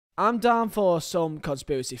I'm down for some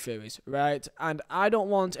conspiracy theories, right? And I don't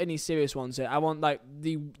want any serious ones here. I want, like,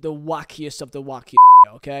 the wackiest of the wacky,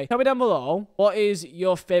 okay? Tell me down below, what is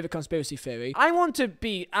your favorite conspiracy theory? I want to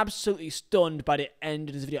be absolutely stunned by the end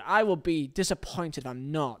of this video. I will be disappointed if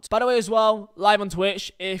I'm not. By the way, as well, live on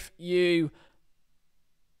Twitch, if you...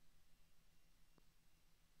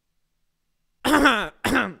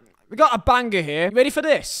 We got a banger here. Ready for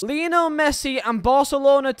this? Lionel Messi and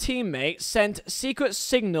Barcelona teammates sent secret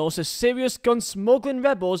signals to serious gun smuggling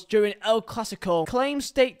rebels during El Clasico. Claim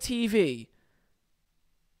State TV.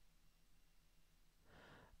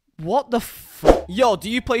 What the f? Yo, do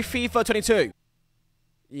you play FIFA 22?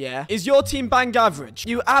 Yeah. Is your team bang average?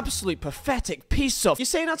 You absolute pathetic piece of... You're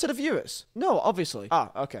saying that to the viewers? No, obviously. Ah,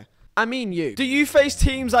 okay. I mean you. Do you face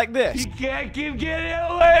teams like this? You can't keep getting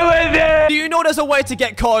away with it! Do you know there's a way to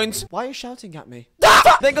get coins? Why are you shouting at me?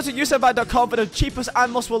 Then go to userbuy.com for the cheapest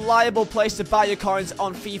and most reliable place to buy your coins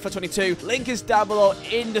on FIFA 22. Link is down below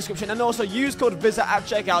in the description. And also use code Vizeh at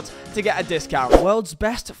checkout to get a discount. World's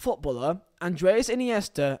best footballer, Andres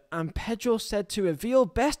Iniesta and Pedro said to reveal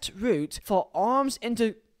best route for arms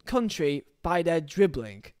into country by their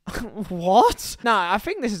dribbling. What? Nah, I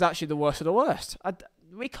think this is actually the worst of the worst.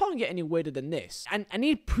 We can't get any weirder than this. And I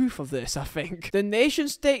need proof of this, I think. The nation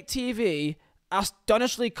state TV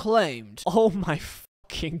astonishingly claimed. Oh my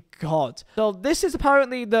fucking god. So this is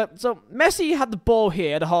apparently so Messi had the ball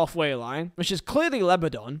here at the halfway line, which is clearly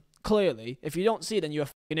Lebanon. Clearly. If you don't see it, then you're a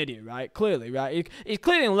fucking idiot, right? Clearly, right? He's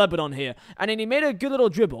clearly in Lebanon here. And then he made a good little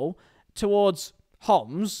dribble towards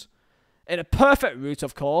Homs. In a perfect route,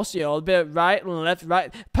 of course. You know, a bit right, left,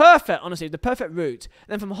 right. Perfect, honestly. The perfect route.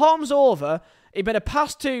 Then from Homs over... He made a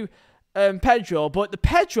pass to Pedro, but the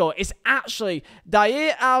Pedro is actually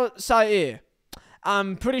Dair Al-Sair.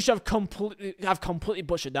 I'm pretty sure I've completely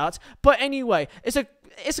butchered that. But anyway, it's a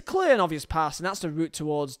clear and obvious pass, and that's the route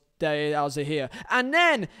towards Dair Al-Zahir. And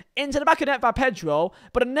then into the back of the net by Pedro,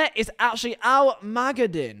 but the net is actually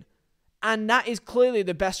Al-Magadin. And that is clearly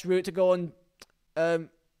the best route to go and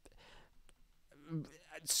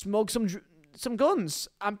smug some guns.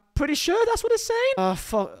 I'm pretty sure that's what it's saying.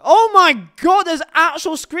 Fuck. Oh my god, there's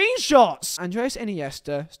actual screenshots. Andres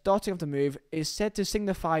Iniesta, starting of the move, is said to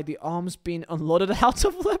signify the arms being unloaded out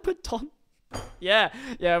of Lebanon. Yeah,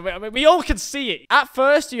 we all can see it. At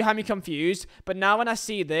first, you had me confused, but now when I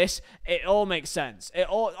see this, it all makes sense.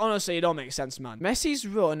 Honestly, it all makes sense, man. Messi's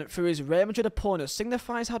run through his Real Madrid opponent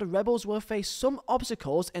signifies how the rebels will face some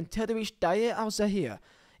obstacles until they reach Dair Al-Zahir.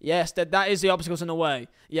 Yes, that is the obstacles in the way.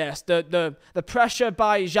 Yes, the pressure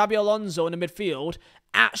by Xabi Alonso in the midfield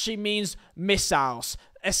actually means missiles.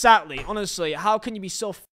 Exactly. Honestly, how can you be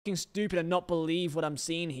so fucking stupid and not believe what I'm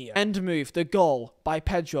seeing here? End move, the goal by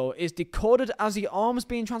Pedro is decoded as the arms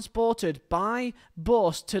being transported by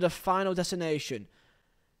bus to the final destination.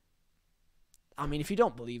 I mean, if you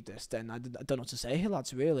don't believe this, then I don't know what to say here,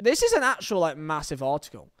 lads, really. This is an actual, like, massive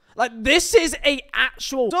article. Like, this is a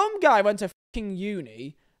actual... Some guy went to fucking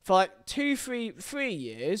uni... for like 3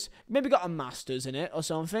 years, maybe got a master's in it or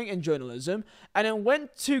something in journalism, and then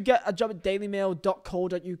went to get a job at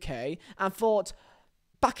dailymail.co.uk and thought,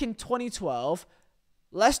 back in 2012,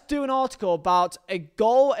 let's do an article about a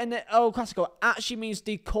goal in the El Clasico actually means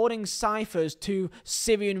decoding ciphers to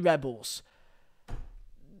Syrian rebels.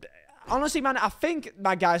 Honestly, man, I think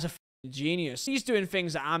my guy's a genius. He's doing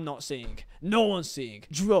things that I'm not seeing. No one's seeing.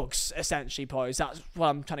 Drugs, essentially, boys. That's what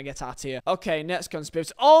I'm trying to get at here. Okay, next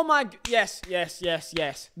conspiracy. Oh my... Yes.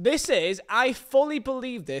 This is... I fully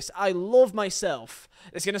believe this. I love myself.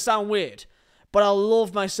 It's going to sound weird, but I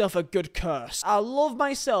love myself a good curse. I love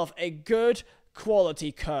myself a good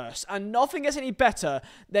quality curse. And nothing gets any better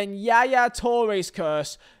than Yaya Touré's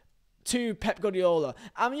curse to Pep Guardiola.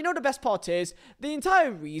 You know the best part is, the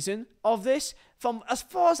entire reason of this, from as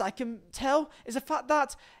far as I can tell, is the fact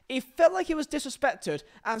that he felt like he was disrespected,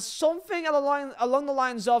 and something along the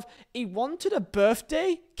lines of, he wanted a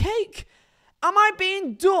birthday cake. Am I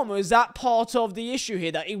being dumb, or is that part of the issue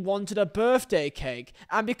here, that he wanted a birthday cake?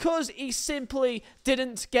 And because he simply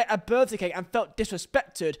didn't get a birthday cake and felt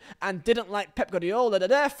disrespected and didn't like Pep Guardiola,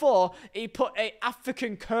 therefore he put an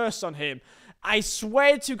African curse on him. I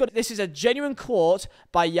swear to God, this is a genuine quote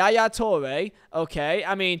by Yaya Touré, okay?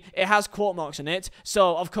 I mean, it has quote marks in it,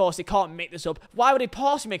 so of course he can't make this up. Why would he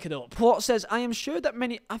possibly make it up? Quote says, I am sure that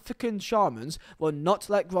many African shamans will not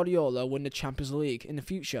let Guardiola win the Champions League in the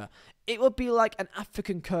future. It would be like an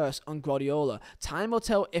African curse on Guardiola. Time will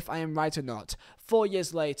tell if I am right or not. 4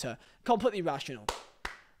 years later, completely rational.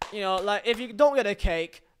 You know, like, if you don't get a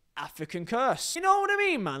cake, African curse. You know what I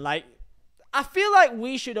mean, man? Like, I feel like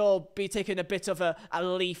we should all be taking a bit of a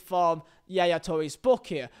leaf from Yaya Touré's book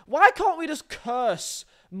here. Why can't we just curse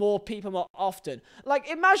more people more often. Like,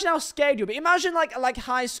 imagine how scared you'll be. Imagine, like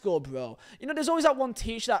high school, bro. You know, there's always that one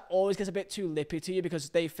teacher that always gets a bit too lippy to you because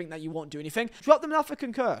they think that you won't do anything. Drop them an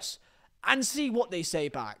African curse and see what they say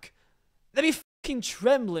back. They'll be fucking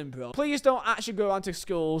trembling, bro. Please don't actually go around to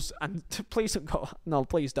schools and please don't go. No,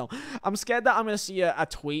 please don't. I'm scared that I'm going to see a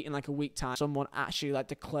tweet in like a week time. Someone actually like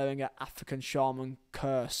declaring an African shaman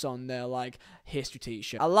curse on their like history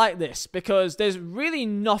teacher. I like this because there's really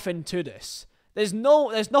nothing to this. There's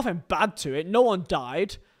nothing bad to it. No one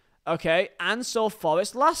died. Okay, and so far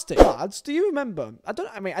it's lasted. Lads, do you remember? I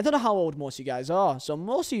don't know how old most of you guys are, so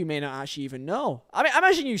most of you may not actually even know. I mean, I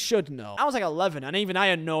imagine you should know. I was like 11, and even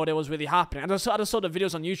I didn't know what was really happening. I just saw the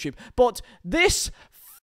videos on YouTube. But this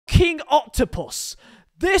fucking octopus,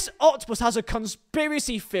 has a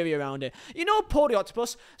conspiracy theory around it. You know Paul the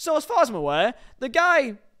octopus? So as far as I'm aware, the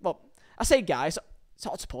guy, well, I say guy, it's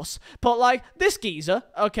octopus, but like this geezer,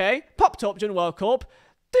 okay, popped up during the World Cup,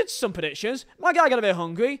 did some predictions. My guy got a bit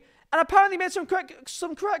hungry, and apparently made some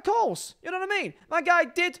correct calls. You know what I mean? My guy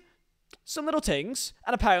did some little things,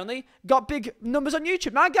 and apparently got big numbers on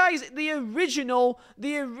YouTube. My guy is the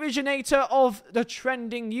originator of the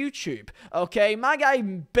trending YouTube. Okay, my guy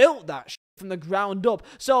built that from the ground up.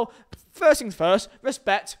 So first things first,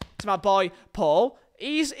 respect to my boy Paul.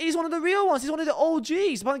 He's one of the real ones. He's one of the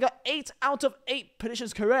OGs. Apparently got 8 out of 8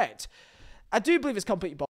 predictions correct. I do believe it's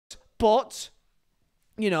completely bollocks, but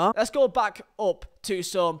you know, let's go back up to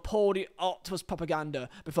some Paul the Octopus propaganda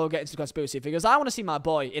before we get into the conspiracy figures. I want to see my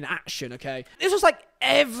boy in action, okay? This was like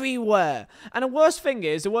everywhere. And the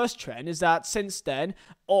worst trend is that since then,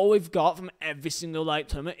 all we've got from every single like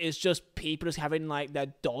tournament is just people just having like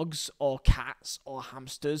their dogs or cats or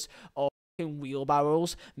hamsters or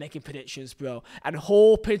wheelbarrows making predictions, bro, and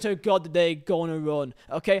hoping to God that they're gonna run.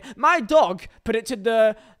 Okay, my dog predicted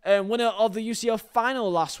the winner of the UCL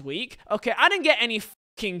final last week. Okay, I didn't get any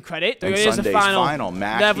fucking credit. In Here's Sunday's the final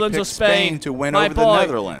match, Netherlands or Spain to win my over boy. the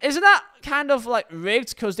Netherlands. Isn't that kind of like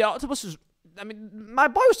rigged? Because the octopus was, I mean, my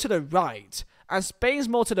boy was to the right, and Spain's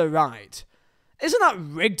more to the right. Isn't that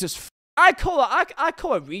rigged as I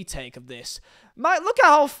call a retake of this. Look at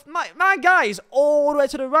how my guy is all the way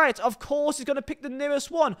to the right. Of course, he's gonna pick the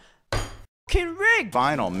nearest one. Fucking rigged.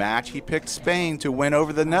 Final match, he picked Spain to win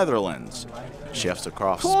over the Netherlands. Shifts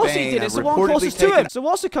across Of course Spain he did. It's the one closest to him. So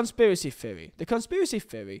what's the conspiracy theory? The conspiracy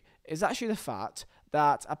theory is actually the fact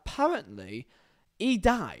that apparently he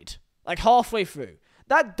died like halfway through.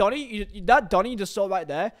 That Donny you just saw right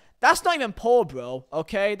there, that's not even Paul, bro.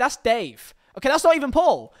 Okay, that's Dave. Okay, that's not even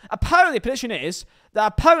Paul. Apparently, the prediction is that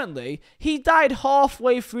apparently he died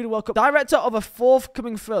halfway through the World Cup. Director of a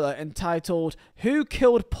forthcoming thriller entitled Who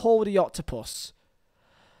Killed Paul the Octopus?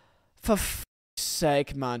 For f***'s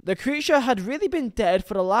sake, man. The creature had really been dead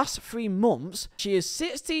for the last 3 months. She is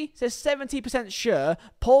 60 to 70% sure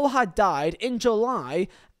Paul had died in July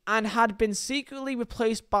and had been secretly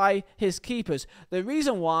replaced by his keepers. The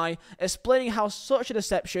reason why, explaining how such a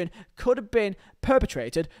deception could have been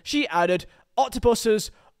perpetrated, she added,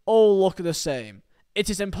 octopuses all look the same. It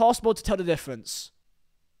is impossible to tell the difference.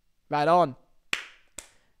 Right on.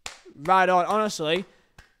 Right on. Honestly,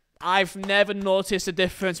 I've never noticed a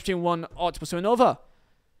difference between one octopus and another.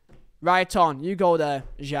 Right on. You go there,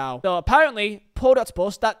 Zhao. So apparently, Paul the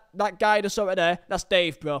Octopus, that guy just saw right there, that's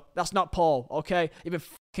Dave, bro. That's not Paul, okay? You've been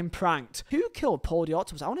fucking pranked. Who killed Paul the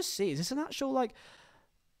Octopus? I want to see. Is this an actual, like...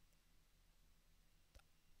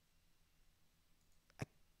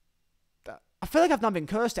 I feel like I've not been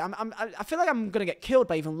cursed. I feel like I'm going to get killed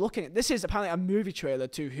by even looking at... This is apparently a movie trailer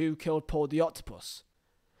to Who Killed Paul the Octopus.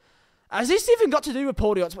 Has this even got to do with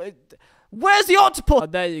Paul the Octopus? Where's the octopus? Oh,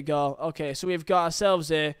 there you go. Okay, so we've got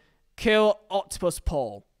ourselves a Kill Octopus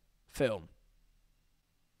Paul film.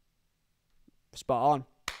 Spot on.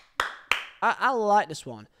 I like this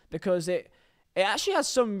one because it actually has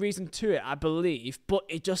some reason to it, I believe, but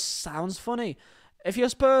it just sounds funny. If you're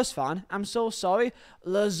a Spurs fan, I'm so sorry.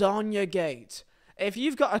 Lasagna Gate. If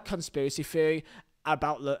you've got a conspiracy theory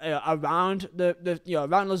about around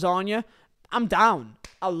around lasagna, I'm down.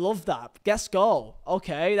 I love that. Let's go.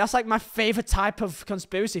 Okay, that's like my favorite type of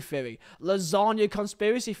conspiracy theory. Lasagna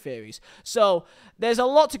conspiracy theories. So there's a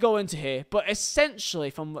lot to go into here, but essentially,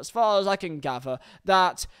 from as far as I can gather,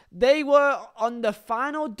 that they were on the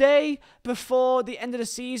final day before the end of the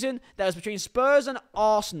season. That was between Spurs and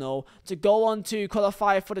Arsenal to go on to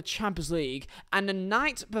qualify for the Champions League, and the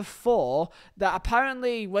night before that,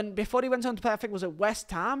 apparently, before they went on to play, I think was at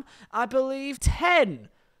West Ham, I believe, 10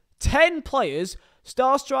 players,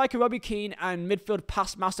 star striker Robbie Keane and midfield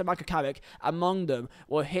pass master Michael Carrick among them,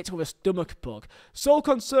 were hit with a stomach bug. So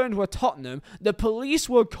concerned were Tottenham, the police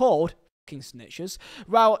were called snitches.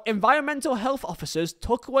 While environmental health officers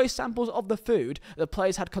took away samples of the food the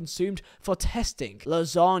players had consumed for testing.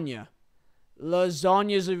 Lasagna.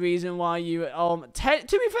 Lasagna's the reason why you... to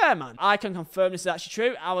be fair, man, I can confirm this is actually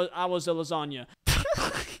true. I was a lasagna.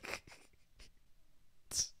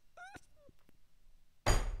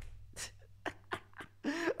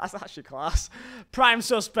 That's actually class. Prime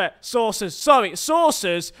suspect.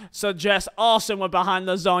 Sources suggest Arson were behind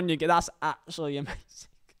lasagna. That's actually amazing.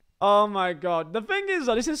 Oh my god. The thing is,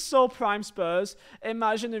 though, this is so prime Spurs.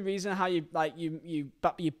 Imagine the reason how you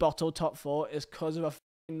bottle top 4 is because of a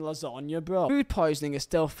lasagna, bro. Food poisoning is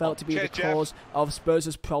still felt to be the cause of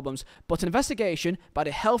Spurs' problems, but an investigation by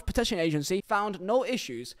the Health Protection Agency found no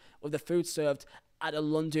issues with the food served at a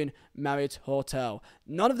London Marriott hotel.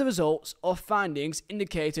 None of the results or findings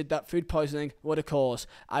indicated that food poisoning were the cause.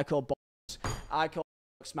 I call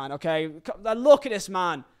man, okay? Look at this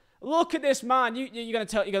man. Look at this man. You're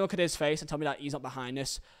gonna look at his face and tell me that he's not behind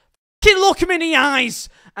this. Look him in the eyes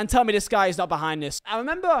and tell me this guy is not behind this. I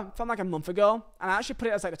remember from like a month ago, and I actually put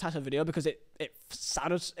it as like the title of the video because it's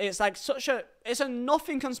like it's a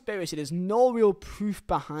nothing conspiracy. There's no real proof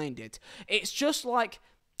behind it. It's just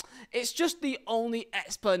the only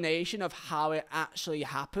explanation of how it actually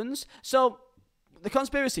happens. So the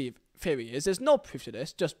conspiracy theory is there's no proof to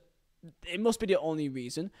this. Just it must be the only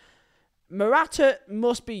reason. Maratta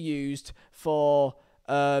must be used for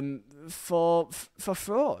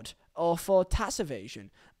fraud or for tax evasion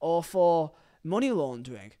or for money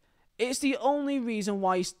laundering. It's the only reason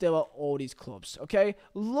why he's still at all these clubs. Okay,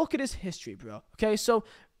 look at his history, bro. Okay, so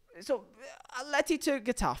Atleti to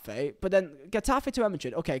Getafe, but then Getafe to Real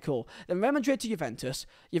Madrid. Okay, cool. Then Real Madrid to Juventus,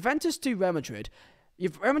 Juventus to Real Madrid,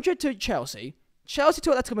 Real Madrid to Chelsea, Chelsea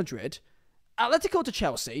to Atletico Madrid, Atletico to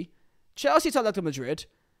Chelsea, Chelsea to Atletico Madrid,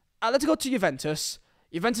 Atletico to Juventus,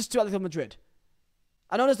 Juventus to Atletico Madrid.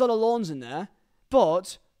 I know there's a lot of loans in there,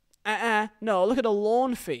 but no, look at the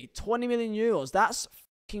loan fee, 20 million euros. That's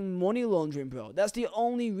fucking money laundering, bro. That's the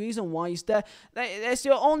only reason why he's there. That's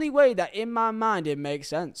the only way that in my mind it makes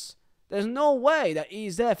sense. There's no way that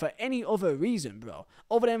he's there for any other reason, bro,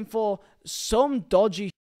 other than for some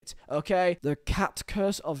dodgy shit, okay? The cat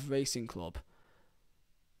curse of Racing Club.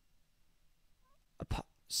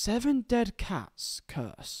 7 dead cats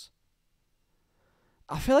curse.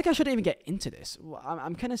 I feel like I shouldn't even get into this.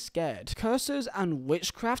 I'm kind of scared. Curses and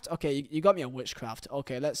witchcraft. Okay, you got me on witchcraft.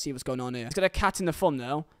 Okay, let's see what's going on here. It's got a cat in the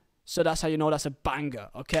thumbnail, so that's how you know that's a banger,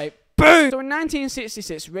 okay? Boom! So in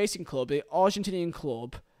 1966, Racing Club, the Argentinian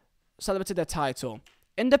club, celebrated their title.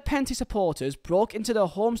 Independent supporters broke into the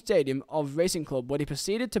home stadium of Racing Club where they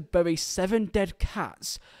proceeded to bury 7 dead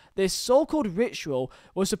cats. This so-called ritual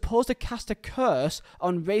was supposed to cast a curse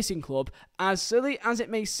on Racing Club. As silly as it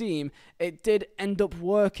may seem, it did end up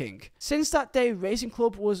working. Since that day, Racing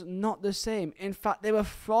Club was not the same. In fact, they were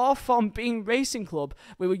far from being Racing Club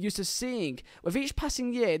we were used to seeing. With each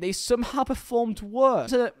passing year, they somehow performed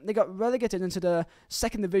worse. So they got relegated into the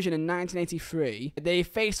second division in 1983. They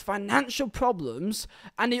faced financial problems,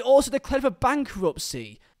 and they also declared for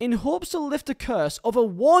bankruptcy. In hopes to lift the curse, over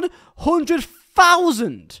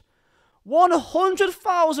 100,000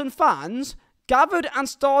 fans gathered and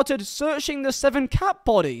started searching the 7 cat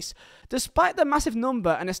bodies. Despite the massive number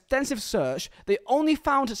and extensive search, they only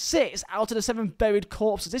found 6 out of the 7 buried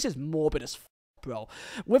corpses. This is morbid as f***, bro.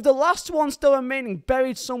 With the last one still remaining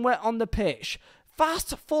buried somewhere on the pitch.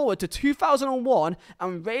 Fast forward to 2001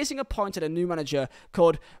 and Racing appointed a new manager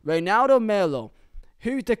called Reinaldo Melo,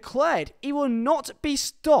 who declared he will not be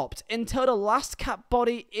stopped until the last cat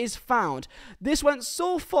body is found. This went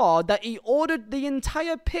so far that he ordered the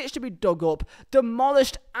entire pitch to be dug up,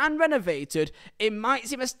 demolished and renovated. It might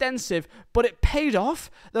seem extensive, but it paid off.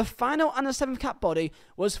 The final and the 7th cat body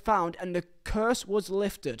was found and the curse was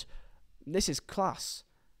lifted. This is class.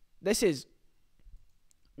 This is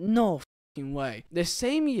no fucking way. The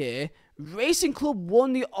same year, Racing Club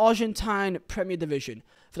won the Argentine Premier Division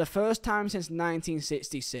for the first time since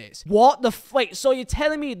 1966. What the wait, so you're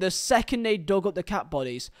telling me the second they dug up the cat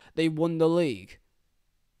bodies, they won the league?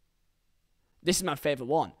 This is my favourite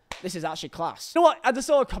one. This is actually class. You know what? I just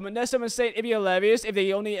saw a comment there. Someone saying it'd be hilarious if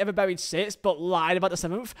they only ever buried 6 but lied about the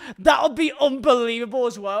 7th. That would be unbelievable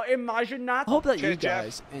as well. Imagine that. I hope that you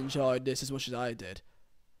guys enjoyed this as much as I did.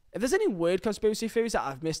 If there's any weird conspiracy theories that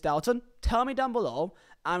I've missed out on, tell me down below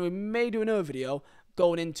and we may do another video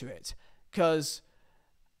going into it. Because,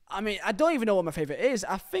 I mean, I don't even know what my favourite is.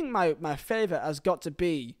 I think my favourite has got to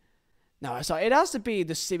be... No, sorry, it has to be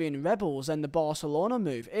the Syrian rebels and the Barcelona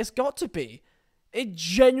move. It's got to be. It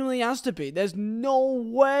genuinely has to be. There's no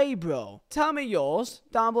way, bro. Tell me yours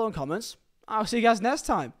down below in comments. I'll see you guys next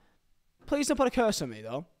time. Please don't put a curse on me,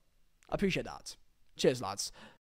 though. I appreciate that. Cheers, lads.